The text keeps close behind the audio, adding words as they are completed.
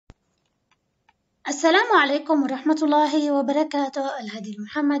Assalamu alaikum wa rahmatullahi wa barakatuh. Alhadi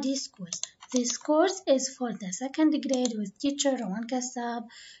Muhammadi Schools. This course is for the second grade with teacher Rawan Kassab.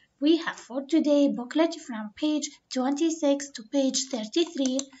 We have for today booklet from page 26 to page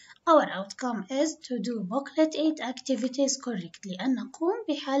 33. Our outcome is to do booklet 8 activities correctly أن نقوم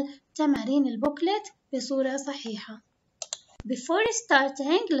بحل تمارين البوكلت بصورة صحيحة. Before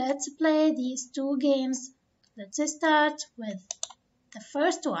starting, let's play these two games. Let's start with the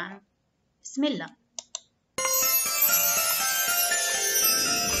first one. Bismillah.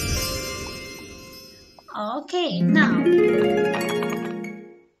 Okay, now,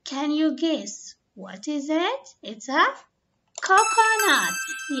 can you guess what is it? It's a coconut.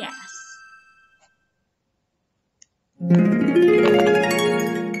 Yes.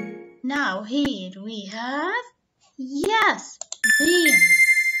 Now here we have, yes, beans.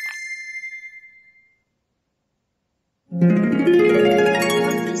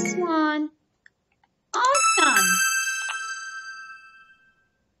 This one, onion.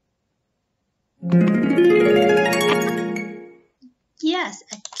 Yes,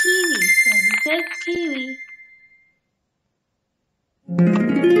 a kiwi. So this is kiwi.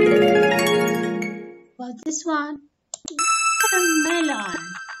 But this one, watermelon.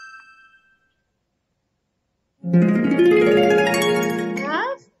 We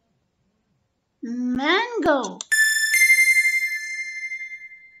have mango.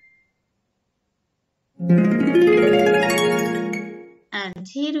 And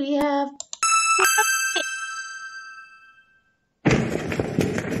here we have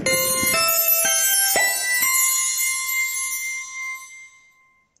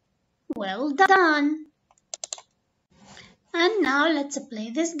well done. And now let's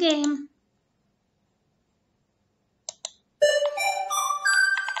play this game.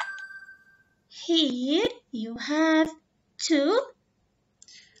 Here you have to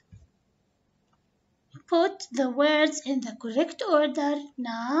put the words in the correct order.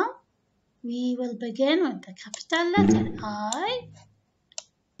 Now we will begin with the capital letter I.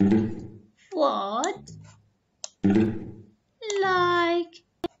 Would like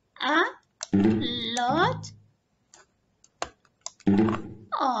a lot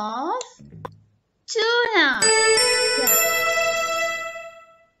of tuna. Yeah.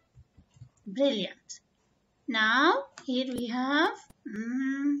 Brilliant. Now here we have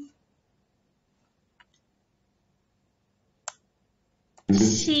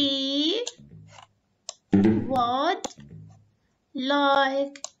she would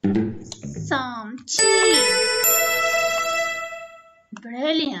like some cheese.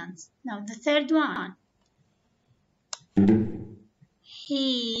 Brilliant. Now the third one.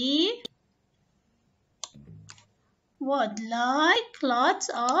 He would like lots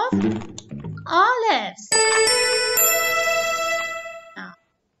of olives. Now,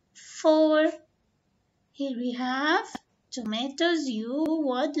 4. Here we have tomatoes. You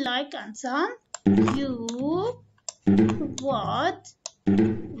would like and some. You would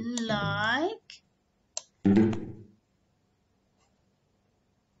like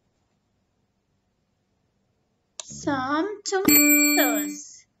some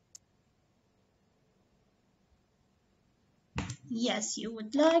tomatoes. Yes, you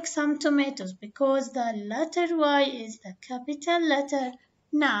would like some tomatoes because the letter Y is the capital letter.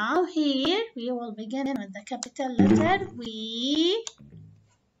 Now here we will begin with the capital letter. We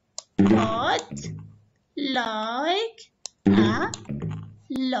would like a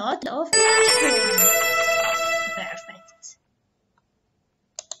lot of mushrooms. Perfect.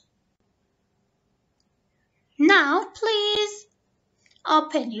 Now please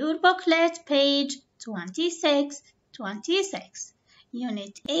open your booklet, page 26.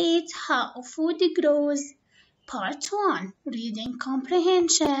 Unit 8, How Food Grows. Part 1, Reading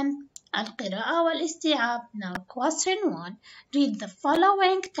Comprehension. القراءة والاستيعاب. Now question 1. Read the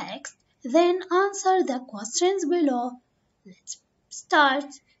following text, then answer the questions below. Let's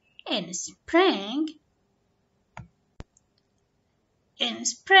start. In spring,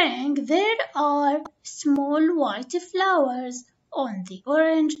 there are small white flowers on the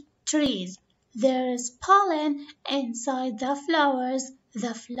orange trees. There is pollen inside the flowers.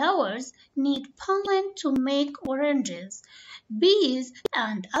 The flowers need pollen to make oranges. Bees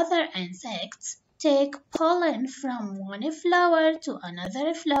and other insects take pollen from one flower to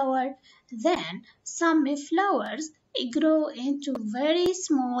another flower. Then some flowers grow into very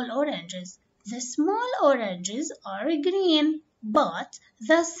small oranges. The small oranges are green, but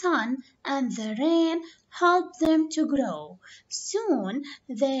the sun and the rain help them to grow. Soon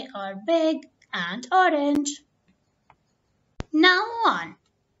they are big and orange. Now 1.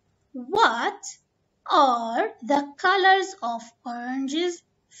 What are the colors of oranges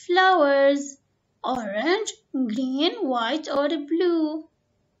flowers? orange, green, white, or blue?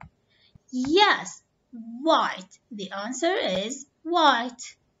 Yes, white. The answer is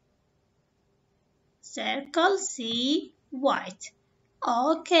white. Circle C, white.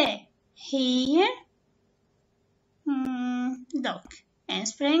 Okay, here, look. In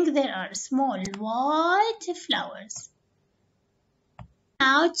spring there are small white flowers.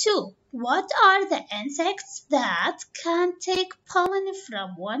 Now two. What are the insects that can take pollen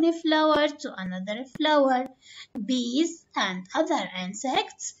from one flower to another flower? Bees and other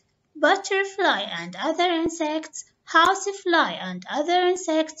insects, butterfly and other insects, housefly and other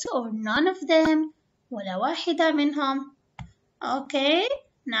insects, or none of them. ولا واحدة منهم. Okay,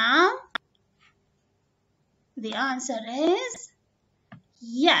 now the answer is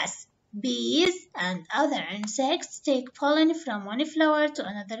yes. Bees and other insects take pollen from one flower to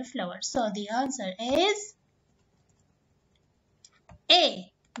another flower. So the answer is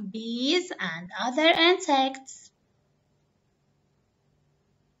A. Bees and other insects.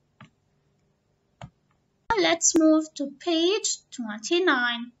 Let's move to page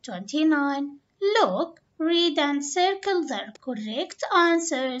 29. 29. Look, read and circle the correct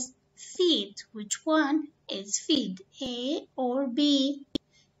answers. Feed. Which one is feed? A or B?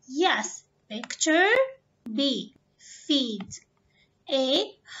 Yes, picture B, feed.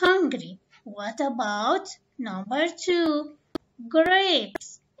 A, hungry. What about number 2?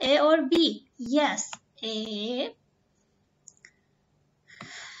 Grapes. A or B? Yes, A.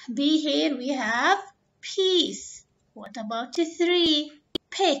 B, here we have peas. What about 3?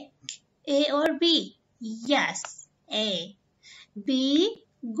 Pick. A or B? Yes, A. B,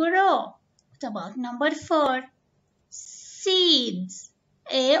 grow. What about number 4? Seeds.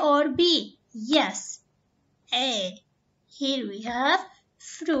 A or B? Yes, A. Here we have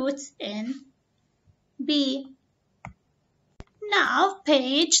fruits in B. Now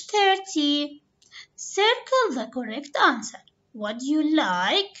page 30. Circle the correct answer. What do you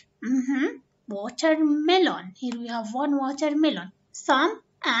like? Watermelon. Here we have one watermelon. Some,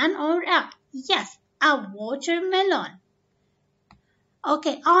 an, or a? Yes, a watermelon.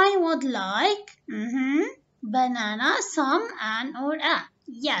 Okay, I would like banana, some, an, or a?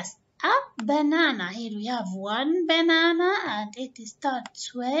 Yes, a banana. Here we have one banana and it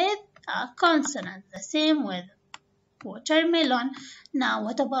starts with a consonant, the same with watermelon. Now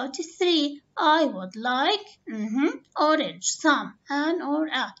what about 3? I would like orange, some, an, or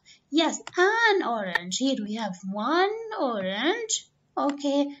a? Yes, an orange. Here we have one orange.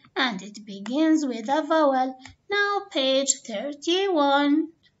 Okay, and it begins with a vowel. Now page 31.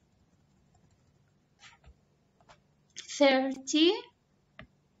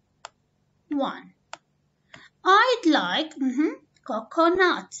 31. I'd like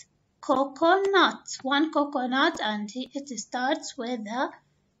coconut. Coconut. One coconut and it starts with a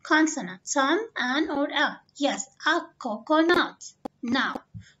consonant. Some, an, or a? Yes, a coconut. Now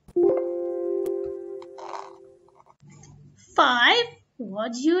 5.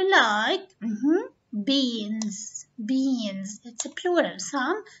 What do you like? Beans. Beans. It's a plural.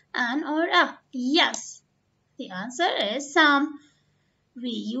 Some, an, or a? Yes. The answer is some. We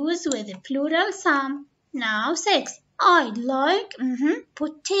use with the plural some. Now 6. I'd like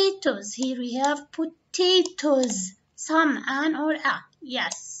potatoes. Here we have potatoes. Some, an, or a?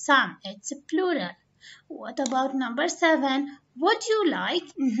 Yes, some. It's a plural. What about number 7? What do you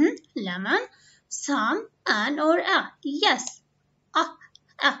like? Lemon. Some, an, or a? Yes, a.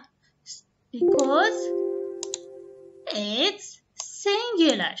 Because it's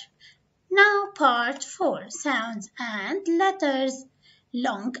singular. Now part 4. Sounds and letters.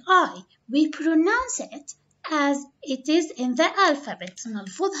 Long I. We pronounce it as it is in the alphabet.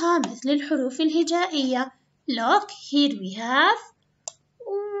 نلفظها مثل الحروف الهجائية. Look, here we have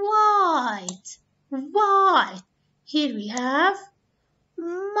white. White. Here we have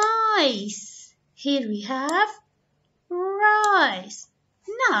mice. Here we have rice.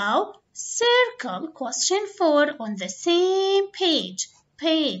 Now circle question 4 on the same page.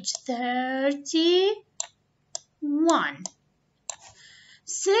 Page 31.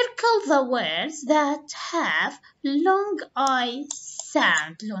 Circle the words that have long I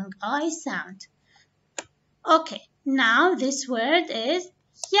sound. Long I sound. Okay, now this word is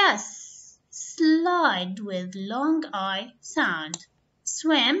yes. Slide with long I sound.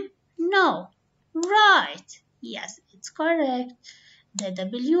 Swim, no. Right, yes, it's correct. The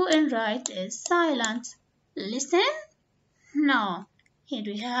W in right is silent. Listen, no. Here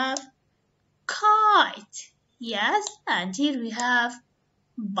we have kite, yes, and here we have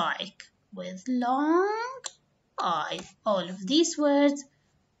bike with long I. All of these words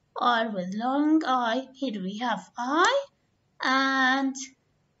are with long I. Here we have I and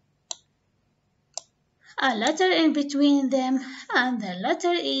a letter in between them, and the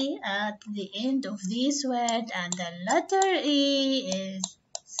letter E at the end of this word, and the letter E is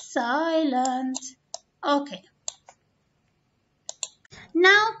silent. Okay.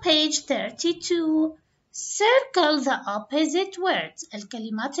 Now page 32. Circle the opposite words.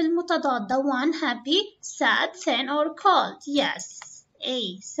 الكلمات المتضادة. 1. Happy, sad, thin or cold. Yes.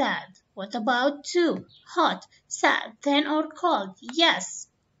 A. Sad. What about 2? Hot, sad, thin or cold. Yes.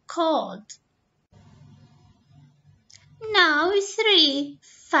 Cold. Now 3.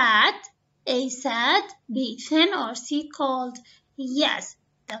 Fat, A. Sad, B. Thin or C. Cold. Yes.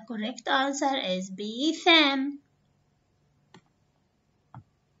 The correct answer is B. Thin.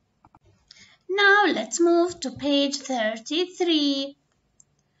 Now let's move to page 33.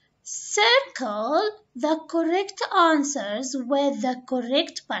 Circle the correct answers with the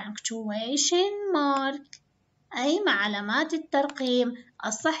correct punctuation mark. أي مع علامات الترقيم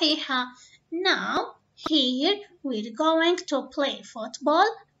الصحيحة. Now here we're going to play football,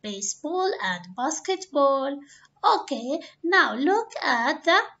 baseball and basketball. Okay, now look at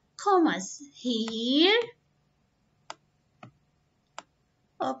the commas here.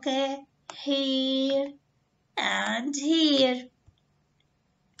 Okay. Here and here.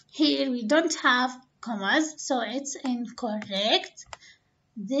 Here we don't have commas, so it's incorrect.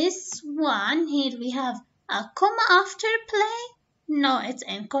 This one here we have a comma after play. No, it's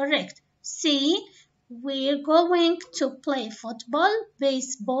incorrect. See, we're going to play football,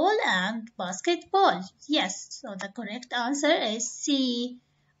 baseball and basketball. Yes, so the correct answer is C.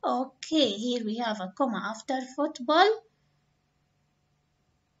 Okay, here we have a comma after football.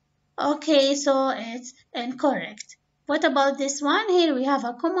 Okay, so it's incorrect. What about this one? Here we have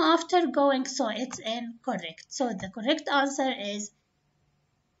a comma after going, so it's incorrect. So the correct answer is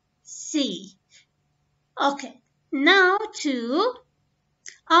C. Okay, now to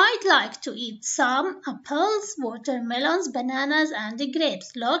I'd like to eat some apples, watermelons, bananas, and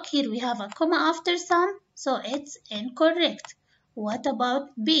grapes. Look, here we have a comma after some, so it's incorrect. What about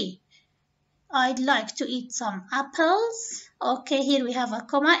B? I'd like to eat some apples. Okay, here we have a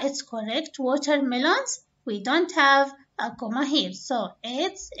comma, it's correct. Watermelons, we don't have a comma here, so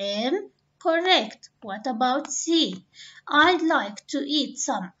it's incorrect. What about C? I'd like to eat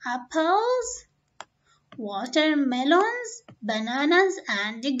some apples, watermelons, bananas,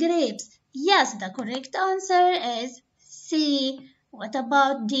 and grapes. Yes, the correct answer is C. What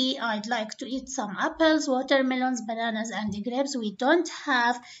about D? I'd like to eat some apples, watermelons, bananas, and grapes. We don't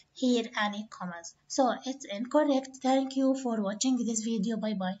have here any commas, so it's incorrect. Thank you for watching this video.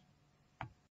 Bye bye.